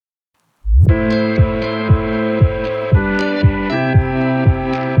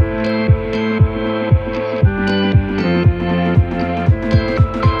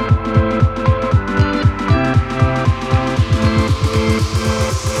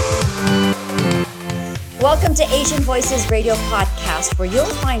Welcome to Asian Voices Radio Podcast, where you'll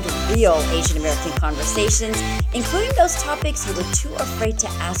find real Asian American conversations, including those topics you were too afraid to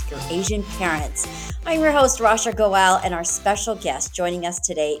ask your Asian parents. I'm your host, Rasha Goel, and our special guest joining us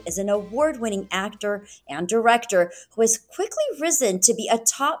today is an award-winning actor and director who has quickly risen to be a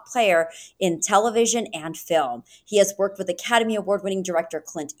top player in television and film. He has worked with Academy Award-winning director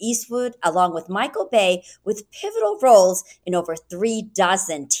Clint Eastwood, along with Michael Bay, with pivotal roles in over 36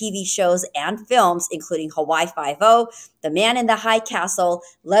 TV shows and films, including Hawaii Five-0, The Man in the High Castle,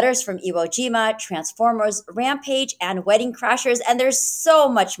 Letters from Iwo Jima, Transformers, Rampage, and Wedding Crashers. And there's so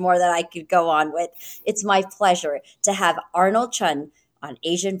much more that I could go on with. It's my pleasure to have Arnold Chun on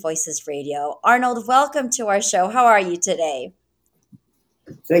Asian Voices Radio. Arnold, welcome to our show. How are you today?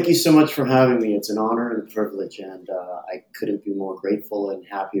 Thank you so much for having me. It's an honor and a privilege, and I couldn't be more grateful and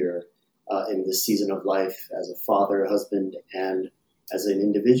happier in this season of life as a father, husband, and as an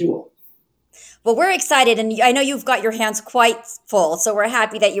individual. Well, we're excited, and I know you've got your hands quite full, so we're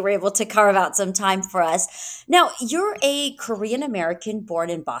happy that you were able to carve out some time for us. Now, you're a Korean American born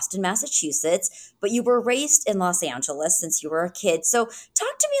in Boston, Massachusetts, but you were raised in Los Angeles since you were a kid. So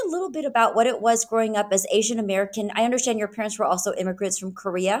talk to me a little bit about what it was growing up as Asian American. I understand your parents were also immigrants from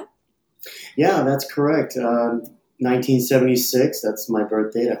Korea. Yeah, that's correct. 1976, that's my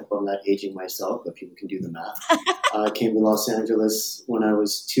birthday. I hope I'm not aging myself, but people can do the math. I came to Los Angeles when I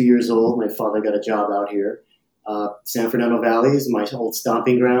was 2 years old. My father got a job out here. San Fernando Valley is my old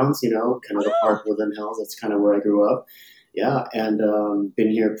stomping grounds, kind of the Park Woodland Hills. That's kind of where I grew up. Yeah, and been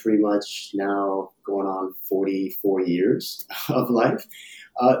here pretty much now going on 44 years of life.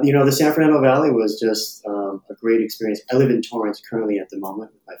 The San Fernando Valley was just a great experience. I live in Torrance currently at the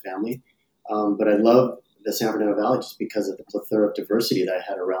moment with my family, but I love the San Fernando Valley just because of the plethora of diversity that I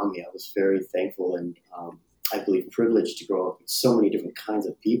had around me. I was very thankful and I believe privileged to grow up with so many different kinds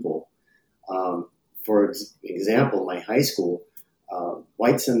of people. For example, my high school,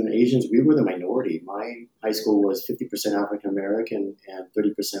 whites and Asians, we were the minority. My high school was 50% African American and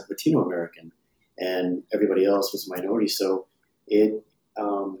 30% Latino American, and everybody else was a minority. So it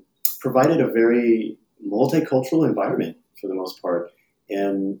provided a very multicultural environment for the most part,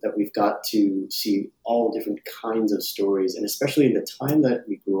 and that we've got to see all different kinds of stories. And especially the time that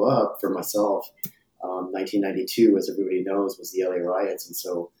we grew up, for myself, 1992, as everybody knows, was the LA riots. And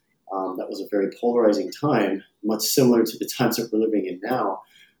so that was a very polarizing time, much similar to the times that we're living in now,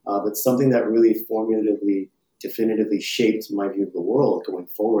 but something that really definitively shaped my view of the world going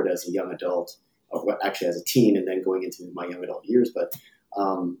forward as a young adult, or actually as a teen, and then going into my young adult years. But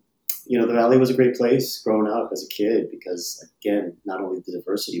the Valley was a great place growing up as a kid because, again, not only the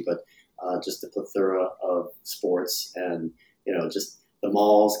diversity, but just the plethora of sports and, just the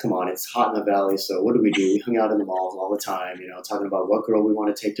malls. Come on, it's hot in the Valley. So what do? We hung out in the malls all the time, talking about what girl we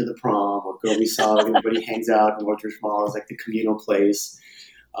want to take to the prom, what girl we saw. Everybody hangs out in Northridge Mall. It's like the communal place.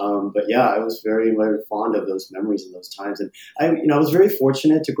 But yeah, I was very, very fond of those memories and those times. And I was very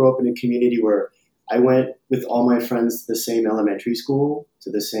fortunate to grow up in a community where I went with all my friends to the same elementary school,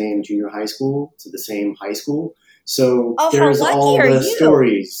 to the same junior high school, to the same high school. So there's all the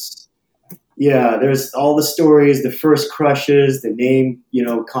stories. Yeah, there's all the stories, the first crushes, the name,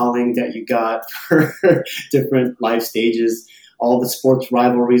 calling that you got for different life stages, all the sports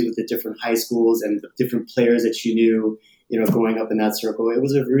rivalries with the different high schools and the different players that you knew, growing up in that circle. It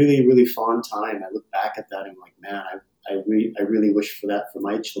was a really, really fun time. I look back at that and I'm like, man, I really wish for that for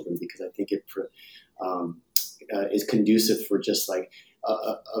my children, because I think it is conducive for just like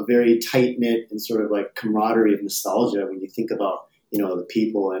a very tight-knit and sort of like camaraderie of nostalgia when you think about, the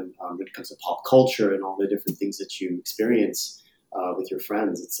people and when it comes to pop culture and all the different things that you experience with your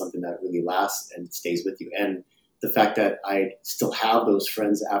friends. It's something that really lasts and stays with you. And the fact that I still have those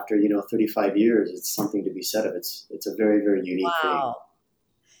friends after, 35 years, it's something to be said of. It's a very, very unique thing.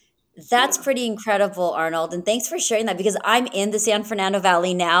 That's pretty incredible, Arnold. And thanks for sharing that, because I'm in the San Fernando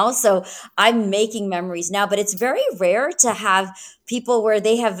Valley now. So I'm making memories now, but it's very rare to have people where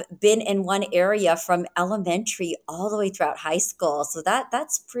they have been in one area from elementary all the way throughout high school. So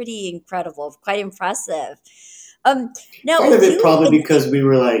that's pretty incredible, quite impressive. Now, part of it probably because we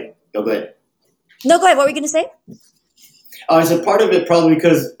were like, go ahead. No, go ahead. What were you going to say? I said part of it probably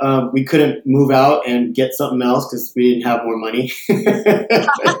because we couldn't move out and get something else because we didn't have more money.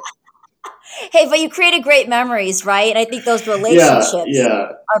 Hey, but you created great memories, right? And I think those relationships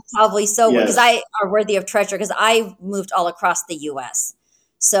are probably because are worthy of treasure, because I moved all across the U.S.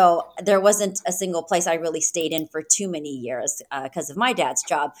 So there wasn't a single place I really stayed in for too many years because of my dad's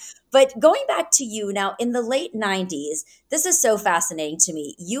job. But going back to you now, in the late 90s, this is so fascinating to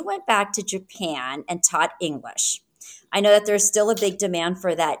me. You went back to Japan and taught English. I know that there's still a big demand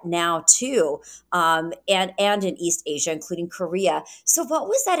for that now too, and in East Asia, including Korea. So, what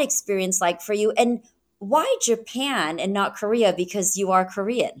was that experience like for you, and why Japan and not Korea? Because you are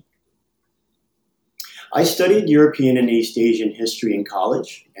Korean. I studied European and East Asian history in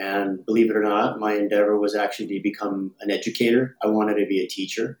college, and believe it or not, my endeavor was actually to become an educator. I wanted to be a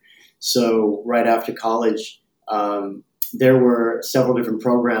teacher. So right after college, there were several different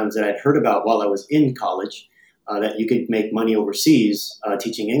programs that I'd heard about while I was in college that you could make money overseas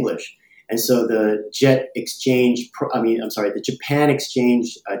teaching English. And so the the Japan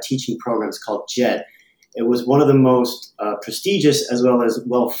exchange teaching program is called JET. It was one of the most prestigious as well as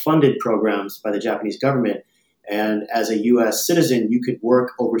well-funded programs by the Japanese government. And as a U.S. citizen, you could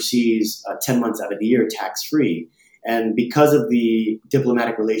work overseas 10 months out of the year tax-free. And because of the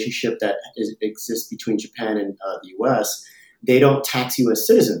diplomatic relationship that exists between Japan and the U.S., they don't tax U.S.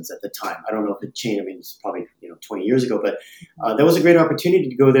 citizens at the time. I don't know if it changed. I mean, it's probably 20 years ago, but that was a great opportunity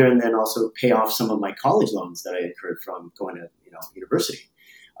to go there and then also pay off some of my college loans that I incurred from going to university.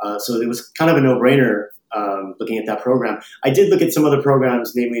 So it was kind of a no-brainer looking at that program. I did look at some other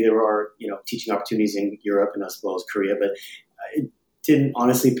programs, namely there are teaching opportunities in Europe and as well as Korea, but it didn't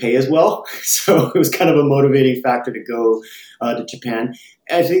honestly pay as well. So it was kind of a motivating factor to go to Japan.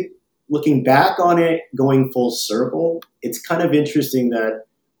 I think looking back on it, going full circle, it's kind of interesting that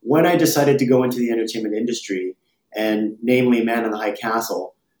when I decided to go into the entertainment industry, and namely Man in the High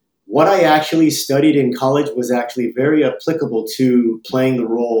Castle, what I actually studied in college was actually very applicable to playing the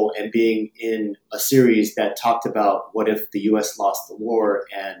role and being in a series that talked about what if the U.S. lost the war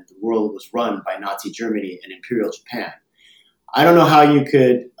and the world was run by Nazi Germany and Imperial Japan. I don't know how you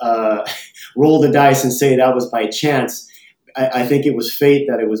could roll the dice and say that was by chance. I think it was fate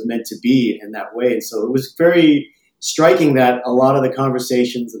that it was meant to be in that way. And so it was very striking that a lot of the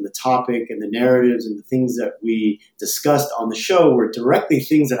conversations and the topic and the narratives and the things that we discussed on the show were directly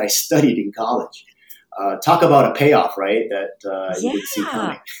things that I studied in college. Talk about a payoff, right? That you didn't see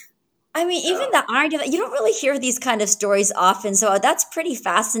coming. I mean, even the irony of that, you don't really hear these kind of stories often. So that's pretty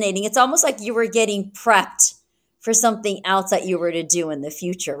fascinating. It's almost like you were getting prepped for something else that you were to do in the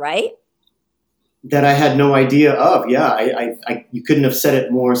future, right? That I had no idea of. Yeah, you couldn't have said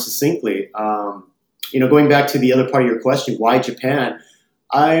it more succinctly. Going back to the other part of your question, why Japan?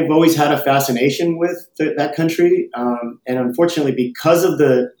 I've always had a fascination with that country. And unfortunately, because of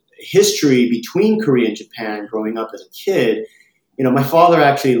the history between Korea and Japan growing up as a kid, my father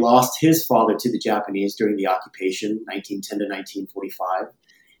actually lost his father to the Japanese during the occupation, 1910 to 1945.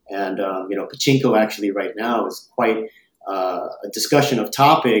 And, pachinko actually right now is quite a discussion of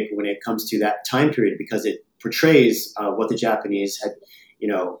topic when it comes to that time period because it portrays what the Japanese had,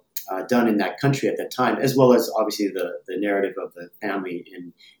 done in that country at that time, as well as obviously the narrative of the family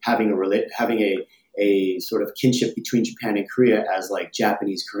in having a sort of kinship between Japan and Korea as like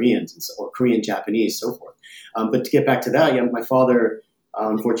Japanese Koreans or Korean Japanese, so forth. But to get back to that, my father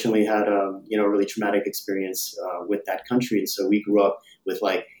unfortunately had a really traumatic experience with that country, and so we grew up with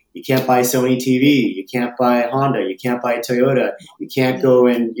like, you can't buy Sony TV, you can't buy Honda, you can't buy Toyota, you can't go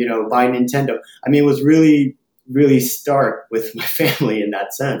and buy Nintendo. I mean, it was really, really stark with my family in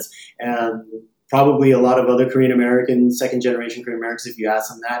that sense, and probably a lot of other Korean Americans, second generation Korean Americans, if you ask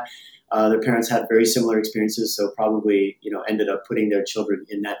them that, their parents had very similar experiences, so probably ended up putting their children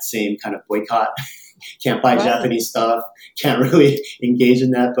in that same kind of boycott. Can't buy Japanese stuff, can't really engage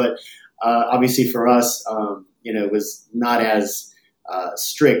in that. But obviously for us, it was not as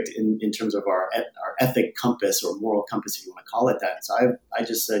strict in terms of our ethic compass or moral compass, if you want to call it that. So I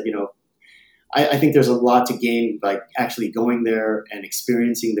just said, I think there's a lot to gain by actually going there and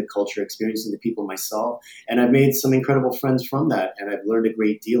experiencing the culture, experiencing the people myself. And I've made some incredible friends from that. And I've learned a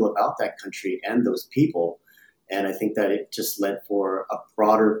great deal about that country and those people. And I think that it just led for a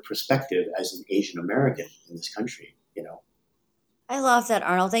broader perspective as an Asian American in this country, I love that,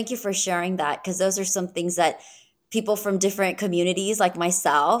 Arnold. Thank you for sharing that, because those are some things that people from different communities like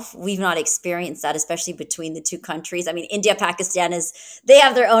myself, we've not experienced that, especially between the two countries. I mean, India, Pakistan they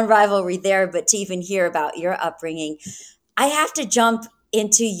have their own rivalry there, but to even hear about your upbringing, I have to jump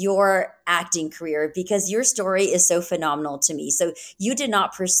into your acting career because your story is so phenomenal to me. So you did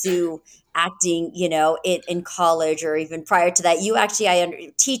not pursue acting, in college or even prior to that. You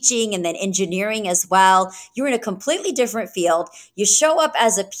actually, teaching and then engineering as well. You're in a completely different field. You show up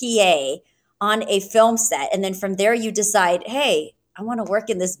as a PA on a film set. And then from there, you decide, hey, I want to work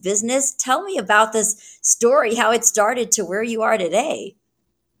in this business. Tell me about this story, how it started to where you are today.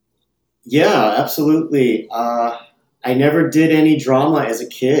 Yeah, absolutely. I never did any drama as a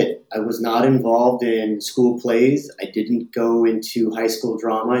kid. I was not involved in school plays. I didn't go into high school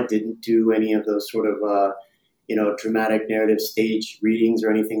drama. I didn't do any of those sort of, dramatic narrative stage readings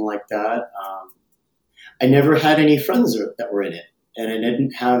or anything like that. I never had any friends that were in it, and I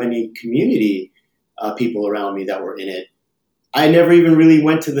didn't have any community people around me that were in it. I never even really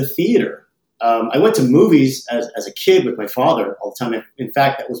went to the theater. I went to movies as a kid with my father all the time. In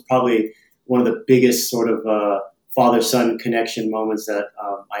fact, that was probably one of the biggest sort of father-son connection moments that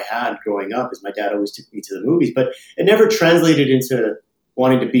I had growing up, is my dad always took me to the movies. But it never translated into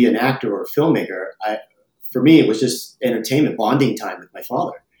wanting to be an actor or a filmmaker. For me, it was just entertainment, bonding time with my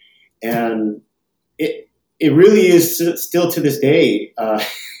father. And it really is still to this day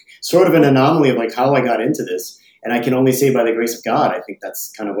sort of an anomaly of like how I got into this. And I can only say by the grace of God, I think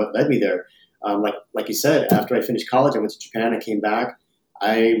that's kind of what led me there. Like you said, after I finished college, I went to Japan, I came back.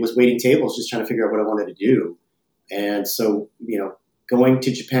 I was waiting tables, just trying to figure out what I wanted to do. And so, going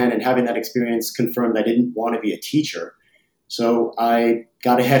to Japan and having that experience confirmed I didn't want to be a teacher. So I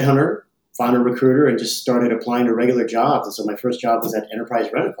got a headhunter, found a recruiter, and just started applying to regular jobs. And so my first job was at Enterprise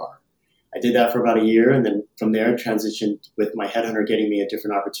Rent-A-Car. I did that for about a year, and then from there transitioned with my headhunter getting me a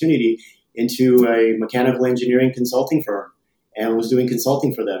different opportunity into a mechanical engineering consulting firm, and was doing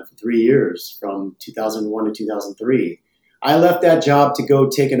consulting for them for 3 years, from 2001 to 2003. I left that job to go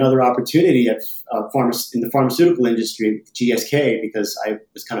take another opportunity at in the pharmaceutical industry, GSK, because I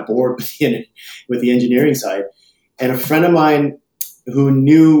was kind of bored with the engineering side. And a friend of mine who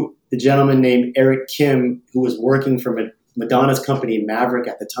knew the gentleman named Eric Kim, who was working for Madonna's company, Maverick,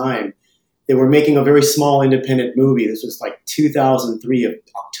 at the time, they were making a very small independent movie. This was like 2003 of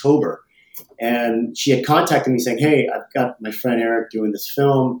October. And she had contacted me saying, hey, I've got my friend Eric doing this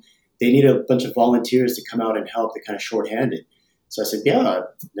film. They need a bunch of volunteers to come out and help. They're kind of shorthanded. So I said, yeah, I've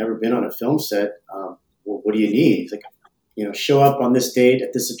never been on a film set. Well, what do you need? He's like, show up on this date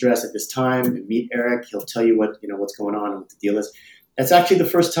at this address at this time and meet Eric. He'll tell you what's going on and what the deal is. That's actually the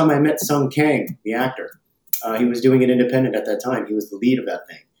first time I met Sung Kang, the actor. He was doing an independent at that time. He was the lead of that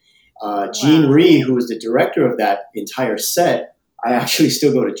thing. Gene Rhee, who was the director of that entire set, I actually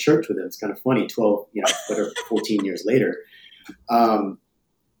still go to church with him. It's kind of funny, 14 years later.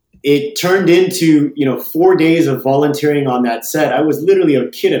 It turned into, 4 days of volunteering on that set. I was literally a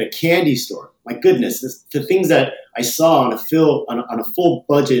kid at a candy store. My goodness, the things that I saw on a full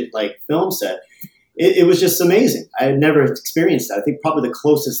budget like film set, it was just amazing. I had never experienced that. I think probably the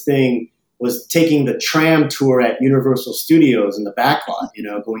closest thing was taking the tram tour at Universal Studios in the backlot,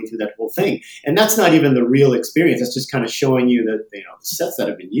 going through that whole thing. And that's not even the real experience. That's just kind of showing you the sets that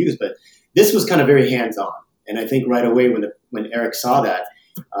have been used. But this was kind of very hands-on. And I think right away when Eric saw that,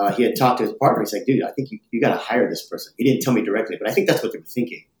 he had talked to his partner. He's like, dude, I think you got to hire this person. He didn't tell me directly, but I think that's what they were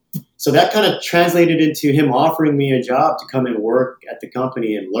thinking. So that kind of translated into him offering me a job to come and work at the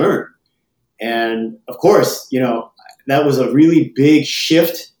company and learn. And of course, that was a really big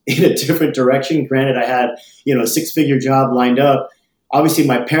shift in a different direction. Granted, I had, a 6-figure job lined up. Obviously,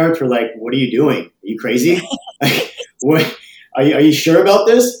 my parents were like, what are you doing? Are you crazy? What, are you sure about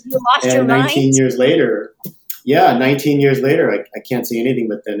this? You lost your mind? 19 years later, I can't say anything,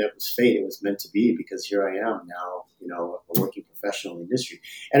 but then it was fate. It was meant to be, because here I am now, a working professional in the industry.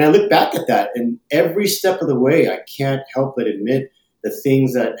 And I look back at that, and every step of the way, I can't help but admit the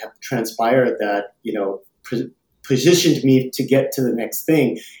things that have transpired that, positioned me to get to the next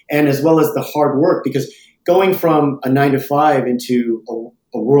thing, and as well as the hard work, because going from a 9-to-5 into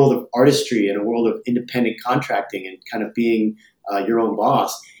a world of artistry and a world of independent contracting and kind of being your own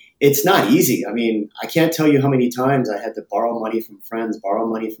boss, it's not easy. I mean, I can't tell you how many times I had to borrow money from friends, borrow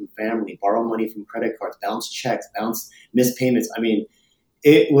money from family, borrow money from credit cards, bounce checks, bounce missed payments. I mean,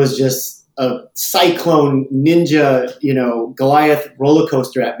 it was just a cyclone ninja, Goliath roller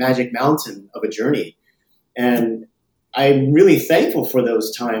coaster at Magic Mountain of a journey. And I'm really thankful for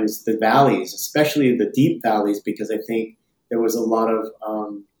those times, the valleys, especially the deep valleys, because I think there was a lot of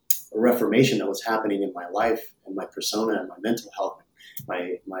reformation that was happening in my life and my persona and my mental health,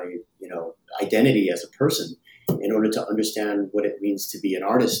 my identity as a person, in order to understand what it means to be an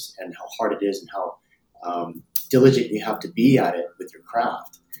artist and how hard it is and how diligent you have to be at it with your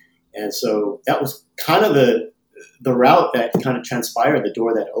craft. And so that was kind of the route that kind of transpired, the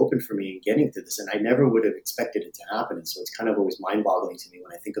door that opened for me in getting to this. And I never would have expected it to happen. And so it's kind of always mind-boggling to me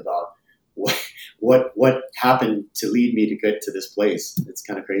when I think about what happened to lead me to get to this place. It's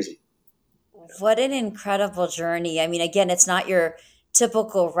kind of crazy. What an incredible journey. I mean, again, it's not your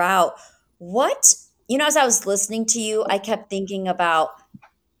typical route. As I was listening to you, I kept thinking about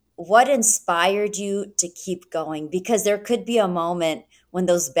what inspired you to keep going, because there could be a moment when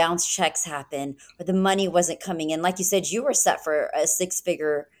those bounce checks happen or the money wasn't coming in. Like you said, you were set for a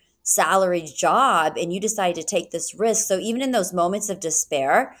 6-figure salary job and you decided to take this risk. So even in those moments of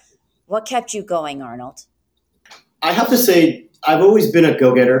despair, what kept you going, Arnold? I have to say, I've always been a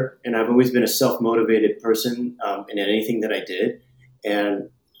go-getter, and I've always been a self-motivated person in anything that I did. And,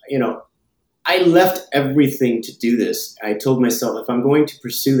 I left everything to do this. I told myself, if I'm going to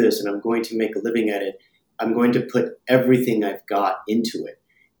pursue this and I'm going to make a living at it, I'm going to put everything I've got into it.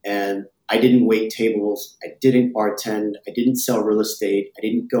 And I didn't wait tables. I didn't bartend. I didn't sell real estate. I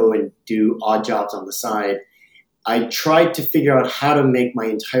didn't go and do odd jobs on the side. I tried to figure out how to make my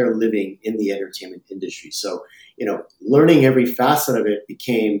entire living in the entertainment industry. So, learning every facet of it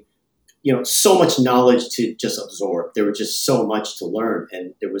became, so much knowledge to just absorb. There was just so much to learn,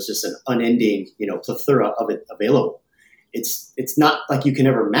 and there was just an unending, plethora of it available. It's not like you can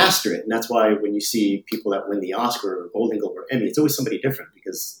ever master it. And that's why when you see people that win the Oscar or Golden Globe or Emmy, it's always somebody different,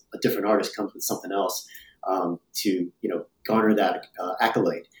 because a different artist comes with something else to, garner that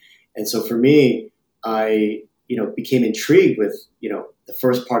accolade. And so for me, I, became intrigued with, the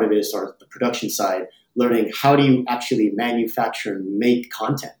first part of it is sort of the production side, learning how do you actually manufacture and make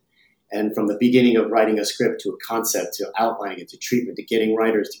content. And from the beginning of writing a script to a concept to outlining it to treatment to getting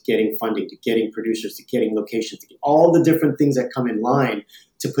writers to getting funding to getting producers to getting locations to get all the different things that come in line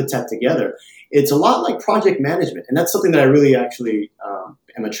to put that together. It's a lot like project management. And that's something that I really actually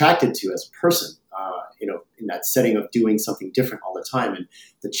am attracted to as a person, in that setting of doing something different all the time. And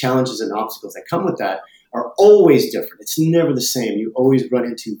the challenges and obstacles that come with that are always different. It's never the same. You always run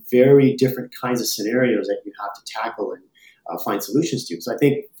into very different kinds of scenarios that you have to tackle and find solutions to. So I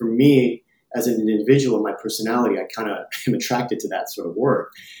think for me, as an individual, my personality, I kind of am attracted to that sort of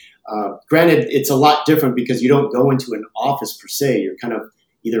work. Granted, it's a lot different because you don't go into an office per se. You're kind of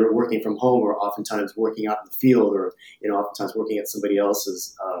either working from home or oftentimes working out in the field, or oftentimes working at somebody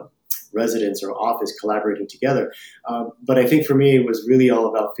else's residence or office, collaborating together. But I think for me, it was really all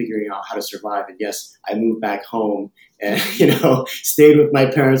about figuring out how to survive. And yes, I moved back home and, stayed with my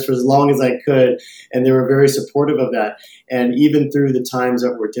parents for as long as I could. And they were very supportive of that. And even through the times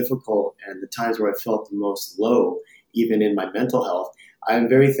that were difficult and the times where I felt the most low, even in my mental health, I'm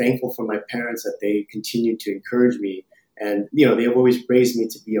very thankful for my parents that they continued to encourage me. And, they have always raised me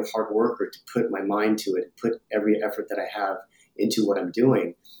to be a hard worker, to put my mind to it, put every effort that I have into what I'm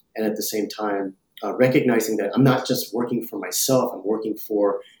doing. And at the same time, recognizing that I'm not just working for myself, I'm working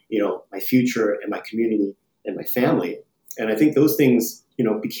for, my future and my community and my family. And I think those things,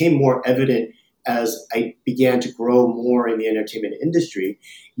 became more evident as I began to grow more in the entertainment industry.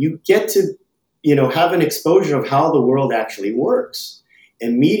 You get to, have an exposure of how the world actually works.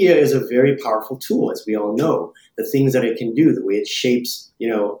 And media is a very powerful tool, as we all know. The things that it can do, the way it shapes,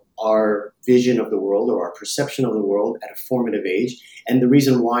 our vision of the world or our perception of the world at a formative age. And the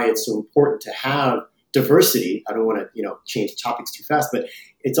reason why it's so important to have diversity, I don't want to, change topics too fast, but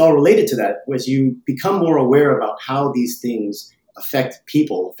it's all related to that. As you become more aware about how these things affect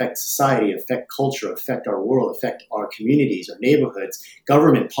people, affect society, affect culture, affect our world, affect our communities, our neighborhoods,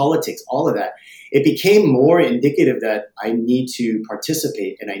 government, politics, all of that, it became more indicative that I need to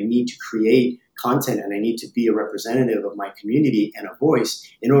participate and I need to create content and I need to be a representative of my community and a voice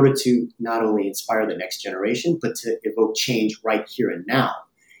in order to not only inspire the next generation, but to evoke change right here and now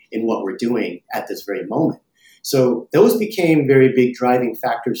in what we're doing at this very moment. So those became very big driving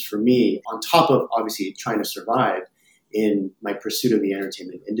factors for me, on top of obviously trying to survive in my pursuit of the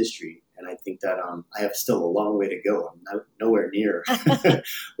entertainment industry. And I think that I have still a long way to go. I'm nowhere near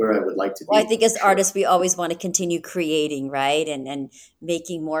where I would like to be. Well, I think as artists, we always want to continue creating, right? And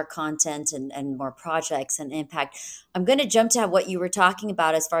making more content and more projects and impact. I'm going to jump to what you were talking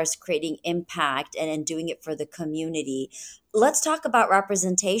about as far as creating impact and doing it for the community. Let's talk about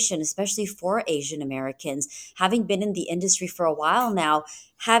representation, especially for Asian Americans. Having been in the industry for a while now,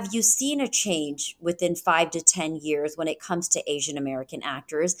 have you seen a change within 5 to 10 years when it comes to Asian American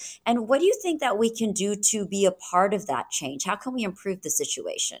actors? And what do you think that we can do to be a part of that change? How can we improve the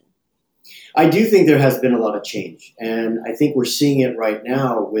situation? I do think there has been a lot of change. And I think we're seeing it right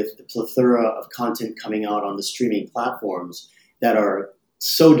now with the plethora of content coming out on the streaming platforms that are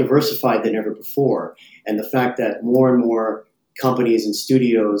so diversified than ever before. And the fact that more and more companies and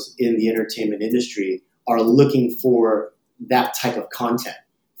studios in the entertainment industry are looking for that type of content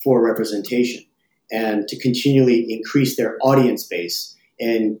for representation and to continually increase their audience base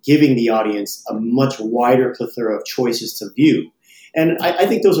and giving the audience a much wider plethora of choices to view. And I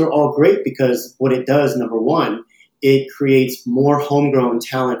think those are all great because what it does, number one, it creates more homegrown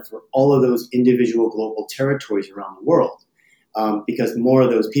talent for all of those individual global territories around the world. Because more of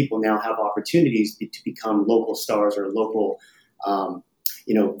those people now have opportunities to become local stars or local,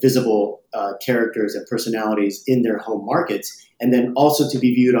 visible characters and personalities in their home markets, and then also to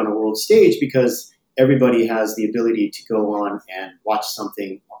be viewed on a world stage because everybody has the ability to go on and watch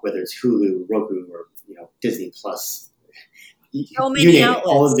something, whether it's Hulu, Roku, or Disney Plus, So you many name it, all of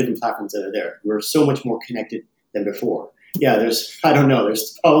outlets. the different platforms that are there. We're so much more connected than before. Yeah, there's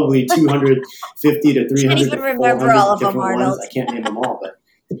probably 250 to Can't 300 even to remember 400 all of them, different ones. Arnold. I can't name them all, but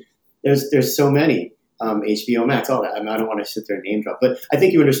there's so many. HBO Max, all that. I mean, I don't want to sit there and name drop, but I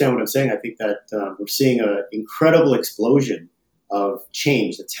think you understand what I'm saying. I think that we're seeing an incredible explosion of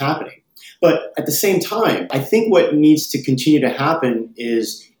change that's happening. But at the same time, I think what needs to continue to happen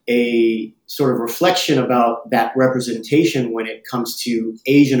is a sort of reflection about that representation when it comes to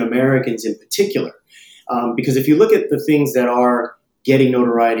Asian Americans in particular. Because if you look at the things that are getting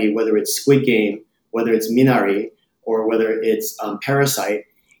notoriety, whether it's Squid Game, whether it's Minari, or whether it's Parasite,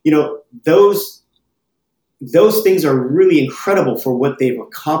 those things are really incredible for what they've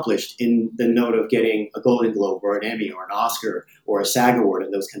accomplished in the note of getting a Golden Globe or an Emmy or an Oscar or a SAG Award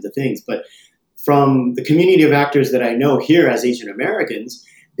and those kinds of things. But from the community of actors that I know here as Asian Americans,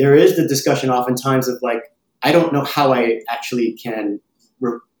 there is the discussion oftentimes of I don't know how I actually can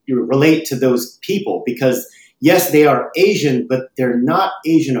relate to those people because yes, they are Asian, but they're not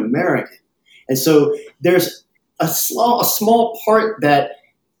Asian American. And so there's a small part that,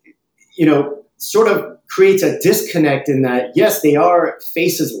 sort of creates a disconnect in that, yes, they are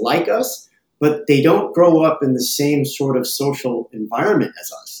faces like us, but they don't grow up in the same sort of social environment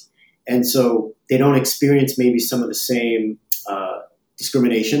as us. And so they don't experience maybe some of the same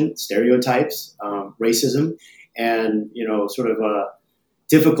discrimination, stereotypes, racism, and,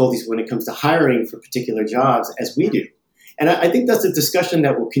 difficulties when it comes to hiring for particular jobs as we do. And I think that's a discussion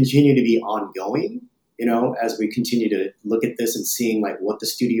that will continue to be ongoing, as we continue to look at this and seeing what the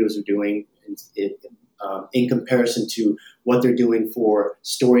studios are doing in comparison to what they're doing for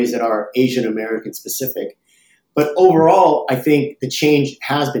stories that are Asian American specific. But overall, I think the change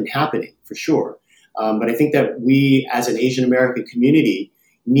has been happening for sure. But I think that we as an Asian American community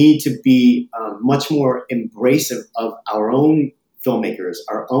need to be much more embracive of our own filmmakers,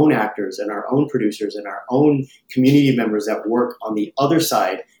 our own actors, and our own producers, and our own community members that work on the other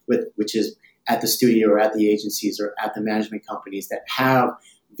side, which is at the studio or at the agencies or at the management companies that have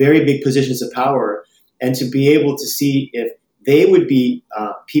very big positions of power, and to be able to see if they would be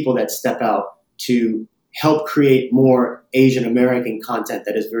people that step out to help create more Asian American content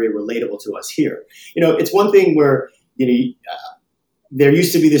that is very relatable to us here. It's one thing where there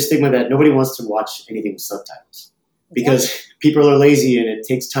used to be this stigma that nobody wants to watch anything with subtitles because people are lazy and it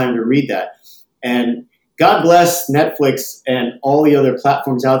takes time to read that. And God bless Netflix and all the other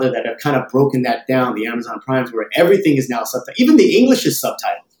platforms out there that have kind of broken that down, the Amazon Primes, where everything is now subtitled. Even the English is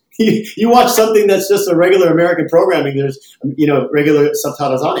subtitled. You watch something that's just a regular American programming, there's, regular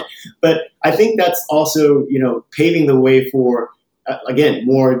subtitles on it. But I think that's also, paving the way for, again,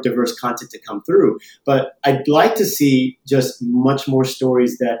 more diverse content to come through. But I'd like to see just much more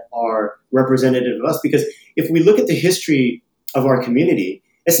stories that are representative of us, because if we look at the history of our community,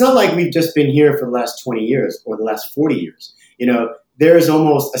 it's not like we've just been here for the last 20 years or the last 40 years. There is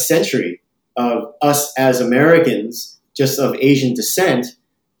almost a century of us as Americans, just of Asian descent,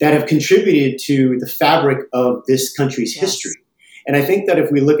 that have contributed to the fabric of this country's history. And I think that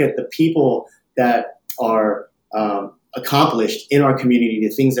if we look at the people that are accomplished in our community,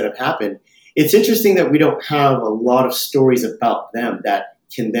 the things that have happened, it's interesting that we don't have a lot of stories about them that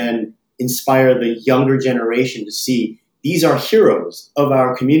can then inspire the younger generation to see these are heroes of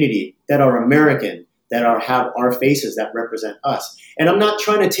our community that are American, that have our faces that represent us. And I'm not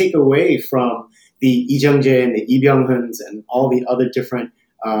trying to take away from the Lee Jung-jae and the Lee Byung-huns and all the other different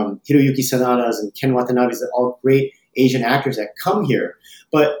Hiroyuki Sanada's and Ken Watanabe's, that all great Asian actors that come here.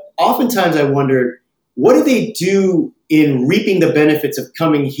 But oftentimes I wonder, what do they do in reaping the benefits of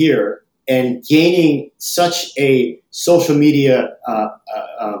coming here and gaining such a social media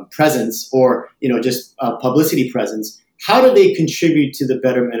presence or just publicity presence? How do they contribute to the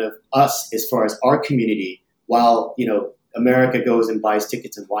betterment of us as far as our community while America goes and buys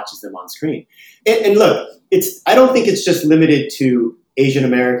tickets and watches them on screen? And look, I don't think it's just limited to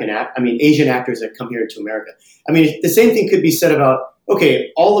Asian actors that come here to America. I mean, the same thing could be said about,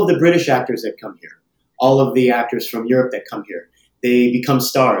 all of the British actors that come here, all of the actors from Europe that come here, they become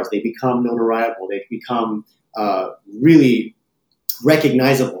stars, they become notoriable, they become really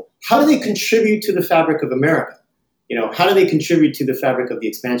recognizable. How do they contribute to the fabric of America? How do they contribute to the fabric of the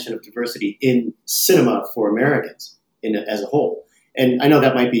expansion of diversity in cinema for Americans as a whole? And I know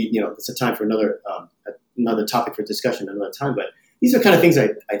that might be, it's a time for another topic for discussion another time, but these are kind of things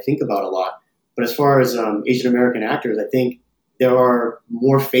I think about a lot. But as far as Asian American actors, I think there are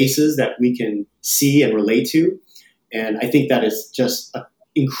more faces that we can see and relate to. And I think that is just an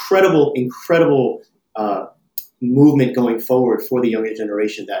incredible movement going forward for the younger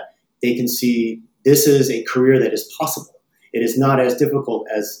generation, that they can see this is a career that is possible. It is not as difficult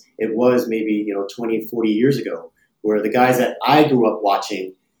as it was maybe, 20, 40 years ago, where the guys that I grew up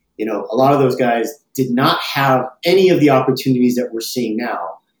watching, a lot of those guys did not have any of the opportunities that we're seeing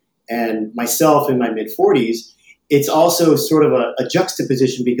now. And myself in my mid-40s, it's also sort of a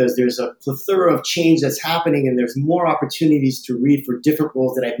juxtaposition because there's a plethora of change that's happening and there's more opportunities to read for different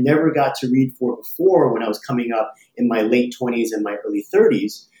roles that I've never got to read for before when I was coming up in my late 20s and my early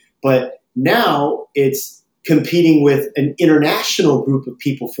 30s. But now it's competing with an international group of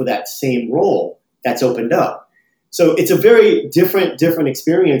people for that same role that's opened up. So it's a very different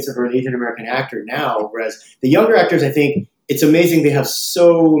experience for an Asian American actor now, whereas the younger actors, I think, it's amazing. They have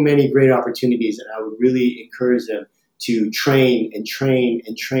so many great opportunities, and I would really encourage them to train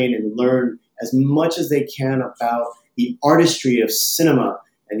and learn as much as they can about the artistry of cinema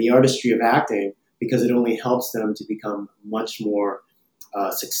and the artistry of acting, because it only helps them to become much more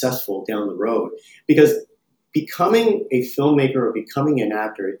successful down the road. Because becoming a filmmaker or becoming an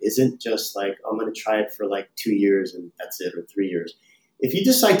actor isn't just like, I'm going to try it for like 2 years and that's it, or 3 years. If you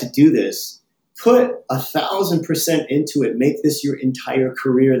decide to do this, put 1,000% into it. Make this your entire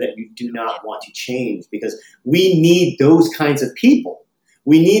career that you do not want to change, because we need those kinds of people.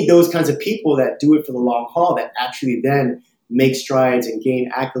 We need those kinds of people that do it for the long haul, that actually then make strides and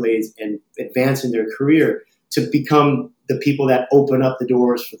gain accolades and advance in their career to become the people that open up the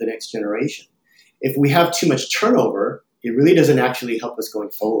doors for the next generation. If we have too much turnover, it really doesn't actually help us going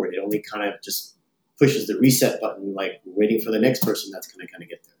forward. It only kind of just pushes the reset button, like waiting for the next person that's going to kind of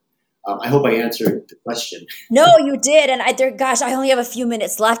get there. I hope I answered the question. No, you did. And I only have a few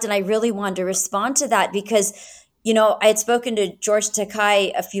minutes left, and I really wanted to respond to that because, I had spoken to George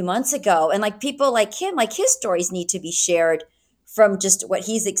Takei a few months ago, and like people like him, like his stories need to be shared from just what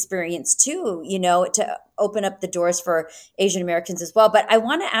he's experienced too, to open up the doors for Asian Americans as well. But I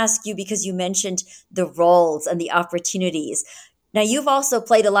want to ask you, because you mentioned the roles and the opportunities. Now, you've also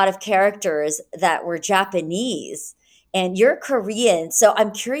played a lot of characters that were Japanese, and you're Korean. So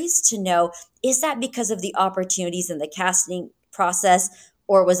I'm curious to know, is that because of the opportunities in the casting process,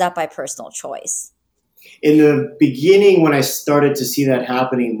 or was that by personal choice? In the beginning, when I started to see that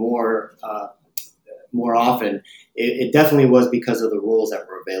happening more often, it definitely was because of the roles that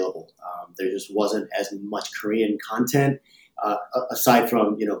were available. There just wasn't as much Korean content, aside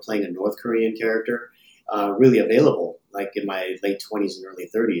from, playing a North Korean character, really available, like in my late 20s and early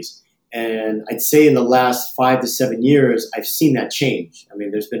 30s. And I'd say in the last 5 to 7 years, I've seen that change. I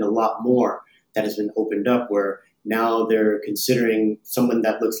mean, there's been a lot more that has been opened up where now they're considering someone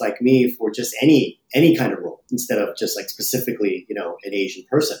that looks like me for just any kind of role instead of just like specifically, an Asian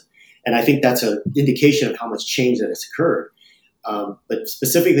person. And I think that's an indication of how much change that has occurred. But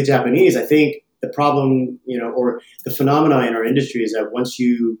specifically Japanese, I think the problem, or the phenomena in our industry is that once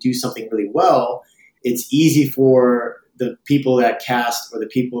you do something really well, it's easy for the people that cast or the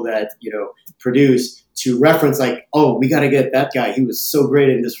people that, produce to reference like, oh, we got to get that guy. He was so great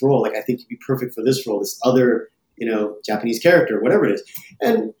in this role. Like, I think he'd be perfect for this role, this other, Japanese character, whatever it is.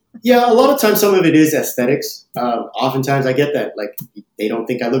 And yeah, a lot of times some of it is aesthetics. Oftentimes I get that, like, they don't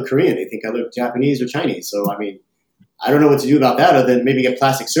think I look Korean. They think I look Japanese or Chinese. So, I mean, I don't know what to do about that other than maybe get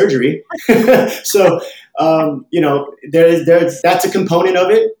plastic surgery. So, there's that's a component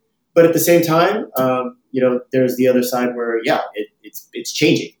of it. But at the same time, there's the other side where, yeah, it's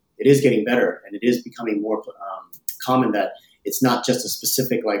changing. It is getting better, and it is becoming more common that it's not just a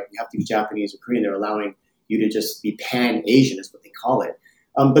specific, like, you have to be Japanese or Korean. They're allowing you to just be pan-Asian is what they call it.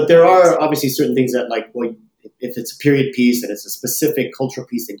 But there are obviously certain things that, like, well, if it's a period piece and it's a specific cultural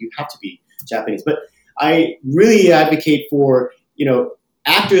piece, then you have to be Japanese. But I really advocate for,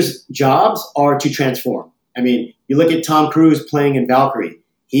 actors' jobs are to transform. I mean, you look at Tom Cruise playing in Valkyrie.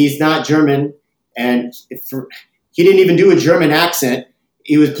 He's not German, and he didn't even do a German accent.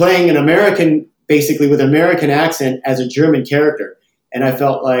 He was playing an American, basically with American accent as a German character. And I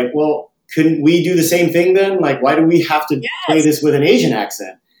felt like, well, couldn't we do the same thing then? Like, why do we have to play this with an Asian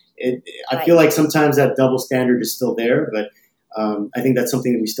accent? I feel like sometimes that double standard is still there, but I think that's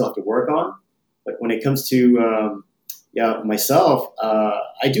something that we still have to work on. But when it comes to myself,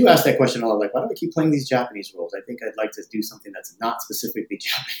 I do ask that question a lot, like, why do I keep playing these Japanese roles? I think I'd like to do something that's not specifically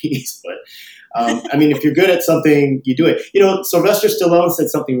Japanese. But, I mean, if you're good at something, you do it. Sylvester Stallone said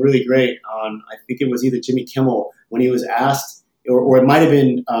something really great on, I think it was either Jimmy Kimmel, when he was asked, or it might have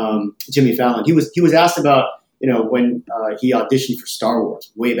been Jimmy Fallon. He was asked about, when he auditioned for Star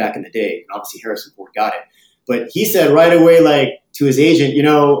Wars way back in the day. And obviously Harrison Ford got it. But he said right away, like, to his agent,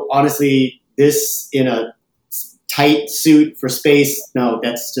 honestly, this in a tight suit for space, no,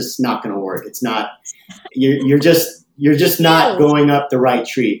 that's just not going to work. It's not. You're just you're just not going up the right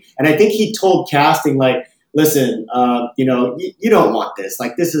tree. And I think he told casting, like, listen, you don't want this.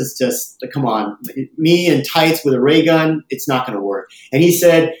 Like, this is just, come on, me in tights with a ray gun, it's not going to work. And he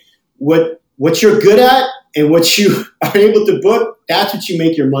said, what you're good at and what you are able to book, that's what you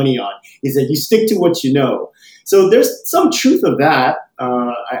make your money on. He said, you stick to what you know. So there's some truth of that,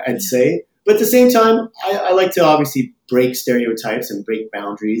 I'd say. But at the same time, I like to obviously break stereotypes and break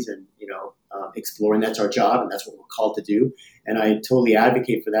boundaries and, explore. And that's our job and that's what we're called to do. And I totally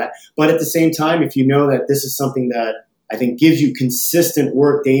advocate for that. But at the same time, if you know that this is something that I think gives you consistent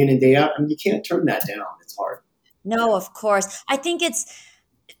work day in and day out, I mean, you can't turn that down. It's hard. No, of course. I think it's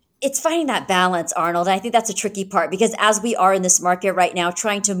finding that balance, Arnold. And I think that's a tricky part because as we are in this market right now,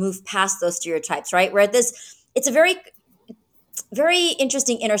 trying to move past those stereotypes, right? We're at it's a very, very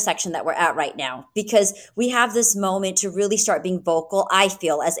interesting intersection that we're at right now because we have this moment to really start being vocal, I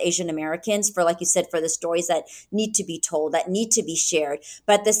feel, as Asian Americans for, like you said, for the stories that need to be told, that need to be shared.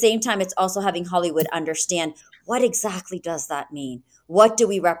 But at the same time, it's also having Hollywood understand what exactly does that mean? What do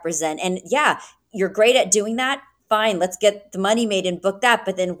we represent? And yeah, you're great at doing that. Fine, let's get the money made and book that.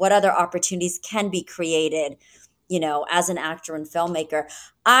 But then what other opportunities can be created, as an actor and filmmaker?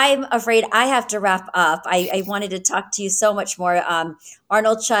 I'm afraid I have to wrap up. I wanted to talk to you so much more.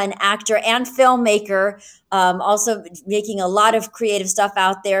 Arnold Chun, actor and filmmaker, also making a lot of creative stuff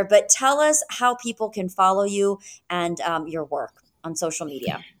out there. But tell us how people can follow you and your work on social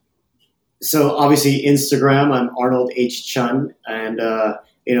media. So obviously Instagram, I'm Arnold H. Chun, and on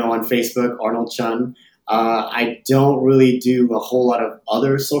Facebook, Arnold Chun. I don't really do a whole lot of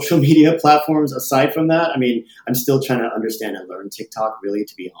other social media platforms aside from that. I mean, I'm still trying to understand and learn TikTok, really,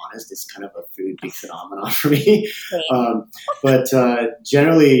 to be honest. It's kind of a food big phenomenon for me. But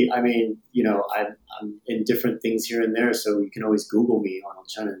generally, I mean, I'm in different things here and there. So you can always Google me, Arnold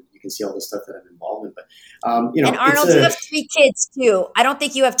Chun, and you can see all the stuff that I'm involved in. But, and Arnold, you have 3 kids too. I don't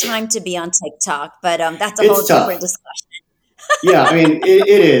think you have time to be on TikTok, but that's a whole different discussion. Yeah, I mean, it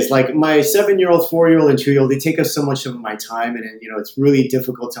is. Like my 7-year-old, 4-year-old, and 2-year-old, they take up so much of my time. And, it's really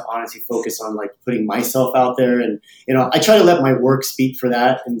difficult to honestly focus on like putting myself out there. And, I try to let my work speak for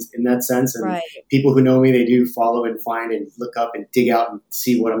that in that sense. And right. People who know me, they do follow and find and look up and dig out and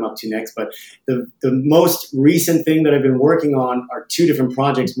see what I'm up to next. But the most recent thing that I've been working on are 2 different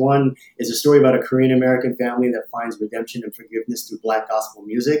projects. One is a story about a Korean-American family that finds redemption and forgiveness through Black gospel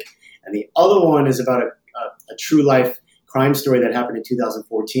music. And the other one is about a true life crime story that happened in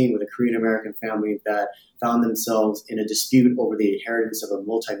 2014 with a Korean-American family that found themselves in a dispute over the inheritance of a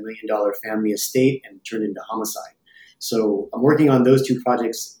multi-million-dollar family estate and turned into homicide. So I'm working on those 2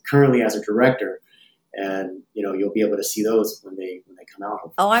 projects currently as a director, and you'll be able to see those when they come out.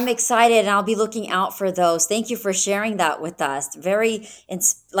 Hopefully. Oh, I'm excited, and I'll be looking out for those. Thank you for sharing that with us. Very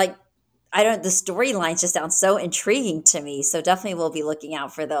the storylines just sound so intriguing to me. So definitely we'll be looking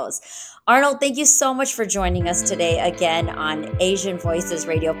out for those. Arnold, thank you so much for joining us today again on Asian Voices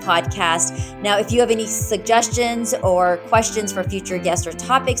Radio Podcast. Now, if you have any suggestions or questions for future guests or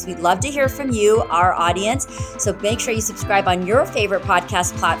topics, we'd love to hear from you, our audience. So make sure you subscribe on your favorite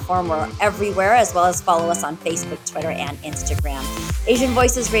podcast platform. We're everywhere, as well as follow us on Facebook, Twitter, and Instagram. Asian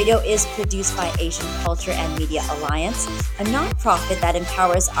Voices Radio is produced by Asian Culture and Media Alliance, a nonprofit that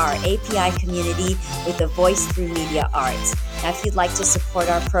empowers our API community with a voice through media arts. Now, if you'd like to support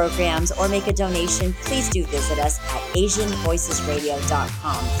our programs or make a donation, please do visit us at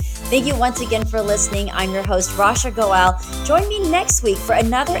AsianVoicesRadio.com. Thank you once again for listening. I'm your host, Rasha Goel. Join me next week for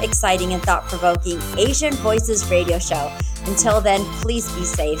another exciting and thought-provoking Asian Voices radio show. Until then, please be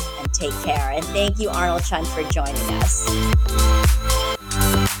safe and take care. And thank you, Arnold Chun, for joining us.